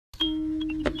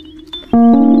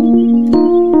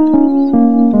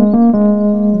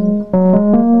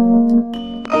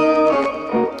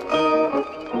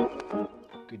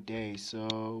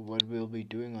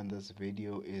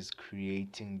is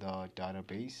creating the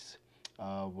database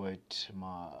with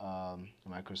my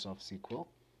Microsoft SQL,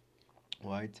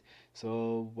 right?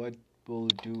 So what we'll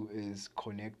do is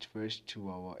connect first to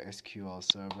our SQL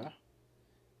server.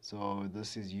 So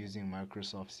this is using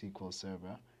Microsoft SQL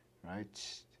Server,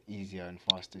 right? Easier and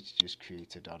faster to just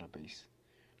create a database,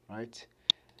 right?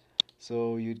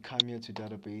 So you'd come here to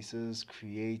databases,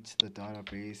 create the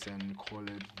database, and call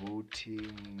it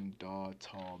voting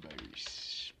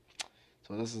database.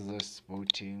 So this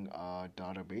voting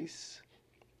database.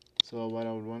 So what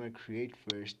I would want to create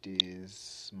first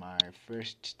is my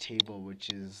first table, which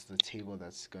is the table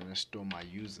that's gonna store my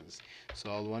users. So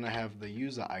I'll want to have the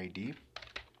user ID,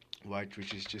 right,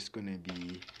 which is just gonna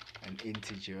be an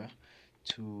integer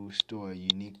to store a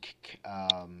unique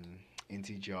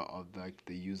integer of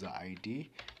the user ID.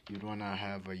 You'd want to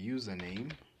have a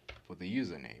username for the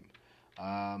username.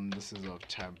 This is of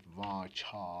type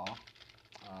varchar.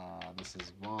 This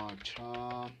is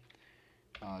varchar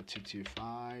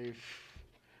 225.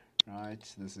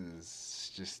 Right, this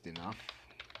is just enough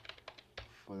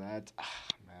for that.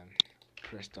 Man,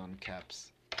 pressed on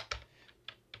caps.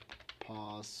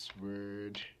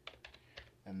 Password,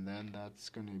 and then that's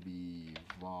gonna be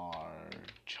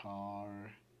varchar,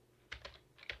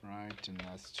 right, and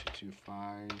that's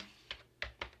 225.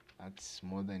 That's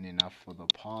more than enough for the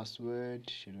password.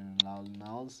 Shouldn't allow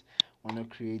nulls. Want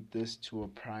to create this to a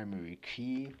primary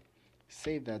key.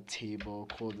 Save that table.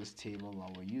 Call this table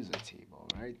our user table,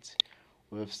 right?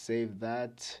 We've saved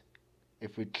that.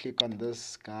 If we click on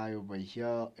this guy over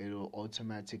here, it will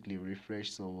automatically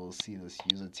refresh, so we'll see this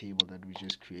user table that we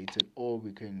just created, or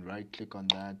we can right click on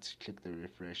that, click the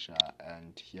refresher,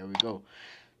 and here we go.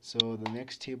 So the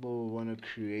next table we want to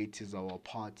create is our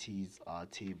parties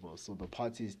table. So the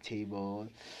parties table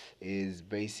is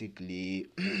basically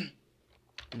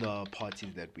the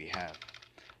parties that we have,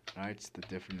 right? The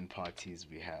different parties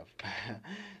we have.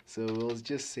 So we'll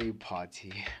just say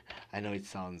party. I know it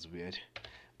sounds weird,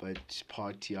 but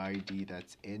party ID,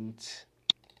 that's int,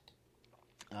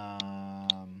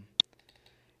 and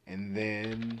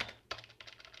then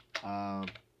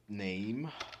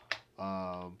name,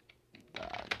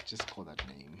 just call that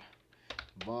name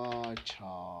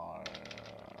varchar.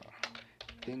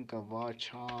 I think a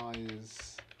varchar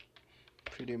is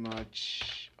pretty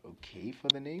much okay for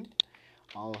the name.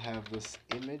 I'll have this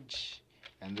image,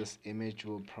 and this image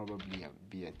will probably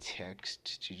be a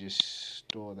text to just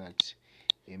store that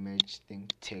image.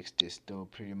 Think text is still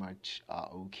pretty much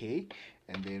okay,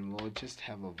 and then we'll just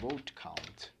have a vote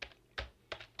count.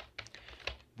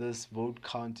 This vote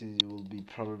count will be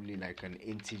probably like an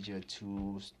integer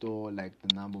to store like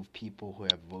the number of people who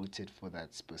have voted for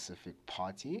that specific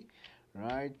party,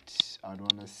 right? I'd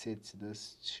want to set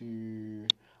this to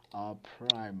our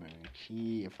primary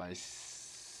key. If I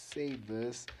save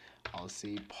this, I'll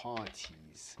say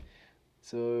parties.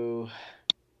 So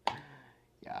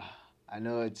yeah, I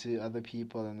know to other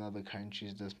people in other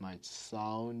countries this might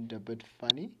sound a bit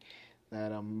funny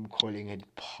that I'm calling it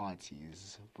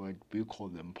parties, but we call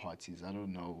them parties. I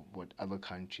don't know what other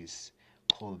countries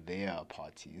call their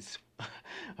parties.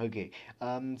 Okay,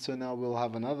 so now we'll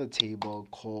have another table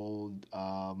called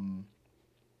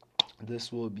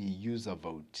this will be user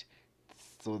vote.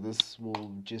 So this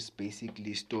will just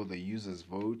basically store the user's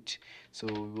vote. So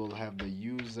we will have the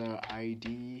user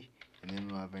ID, and then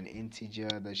we'll have an integer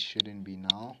that shouldn't be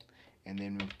null, and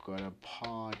then we've got a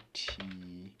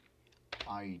party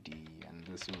ID, and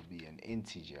this will be an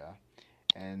integer,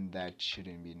 and that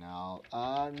shouldn't be null.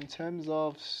 In terms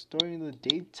of storing the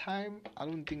date time, I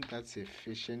don't think that's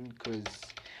efficient because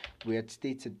we had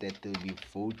stated that they'll be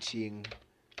voting.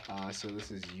 So this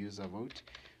is user vote,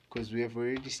 because we have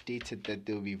already stated that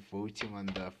they'll be voting on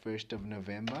the 1st of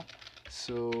November.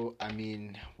 So I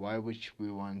mean, why would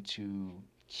we want to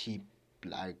keep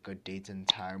like a date and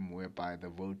time whereby the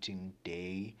voting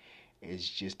day is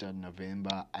just on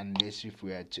November, unless if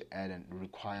we had to add a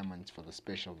requirement for the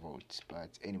special votes. But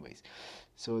anyways,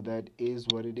 so that is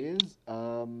what it is.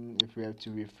 If we have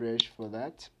to refresh for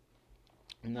that,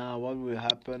 now what will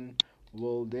happen,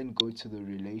 we'll then go to the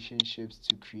relationships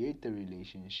to create the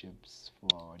relationships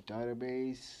for our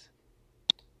database.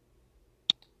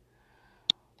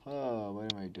 Oh,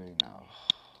 what am I doing now?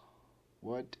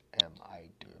 What am I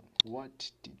doing?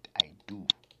 What did I do?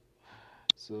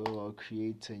 So I'll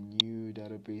create a new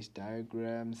database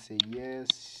diagram, say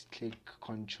yes, click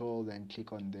control, then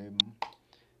click on them.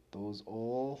 Those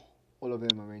all of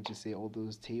them are meant to say all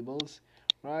those tables,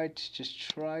 right? Just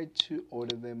try to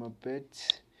order them a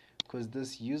bit, because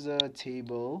this user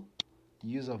table,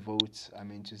 user votes, I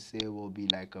meant to say, will be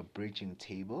like a bridging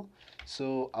table.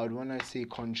 So I would want to say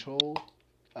control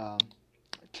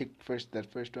click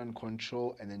that first one,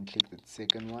 control, and then click the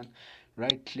second one.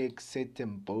 Right click, set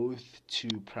them both to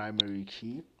primary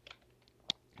key.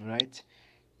 Right,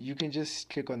 you can just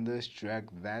click on this, drag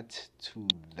that to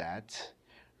that,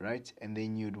 right? And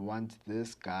then you'd want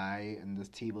this guy and this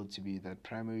table to be the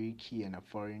primary key and a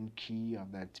foreign key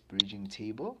of that bridging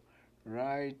table,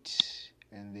 right?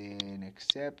 And then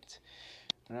accept,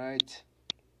 right?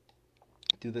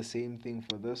 Do the same thing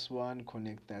for this one,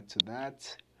 connect that to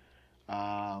that.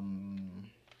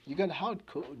 You can hard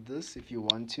code this if you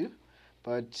want to,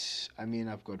 but I mean,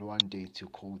 I've got one day to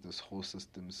code this whole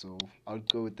system, so I'll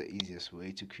go with the easiest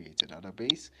way to create a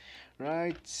database.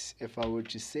 Right, if I were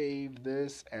to save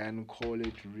this and call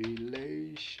it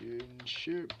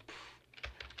relationship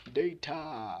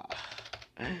data,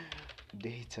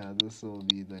 this will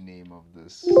be the name of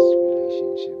this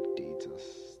relationship data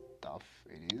stuff.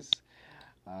 It is.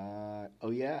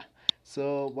 Oh yeah,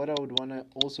 so what I would want to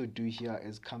also do here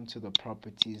is come to the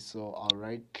properties. So I'll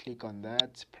right click on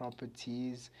that,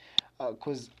 properties,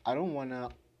 because I don't want to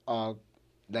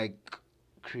like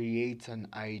create an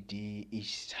ID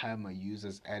each time a user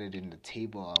is added in the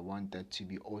table. I want that to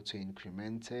be auto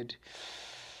incremented.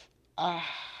 I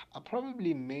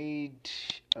probably made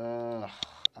a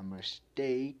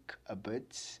mistake a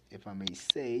bit, if I may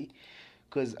say,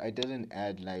 because I didn't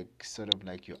add like sort of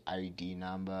like your ID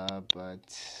number.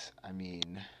 But I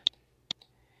mean,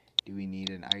 do we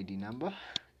need an ID number?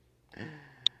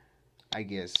 I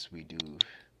guess we do.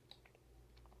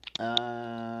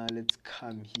 Let's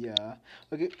come here.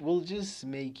 Okay, we'll just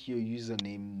make your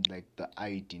username like the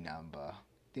ID number. I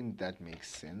think that makes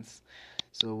sense.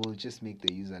 So we'll just make the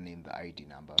username the ID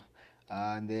number.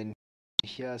 And then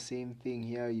here, same thing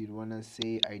here, you'd want to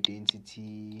say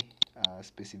identity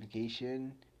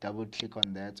specification, double click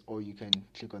on that, or you can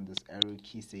click on this arrow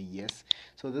key, say yes.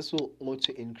 So this will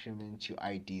auto increment your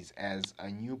IDs as a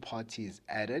new party is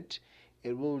added.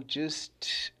 It will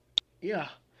just, yeah,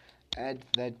 add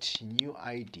that new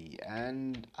ID.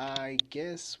 And I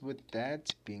guess with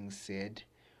that being said,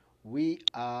 we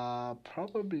are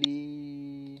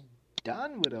probably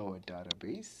done with our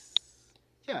database.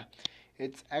 Yeah,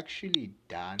 it's actually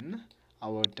done.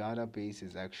 Our database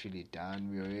is actually done.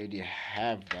 We already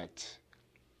have that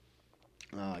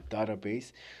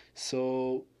database.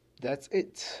 So that's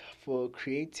it for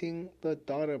creating the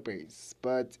database.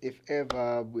 But if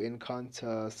ever we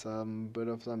encounter some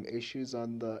issues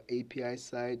on the API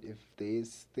side, if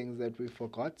there's things that we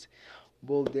forgot,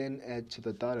 we'll then add to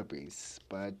the database.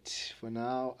 But for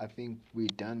now, I think we're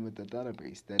done with the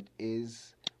database. That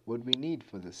is what we need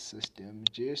for the system.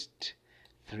 Just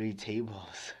 3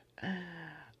 tables.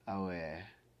 Our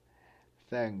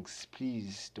thanks.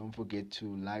 Please don't forget to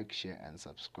like, share, and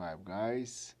subscribe,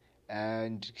 guys.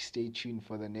 And stay tuned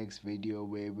for the next video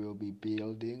where we'll be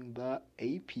building the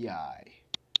API.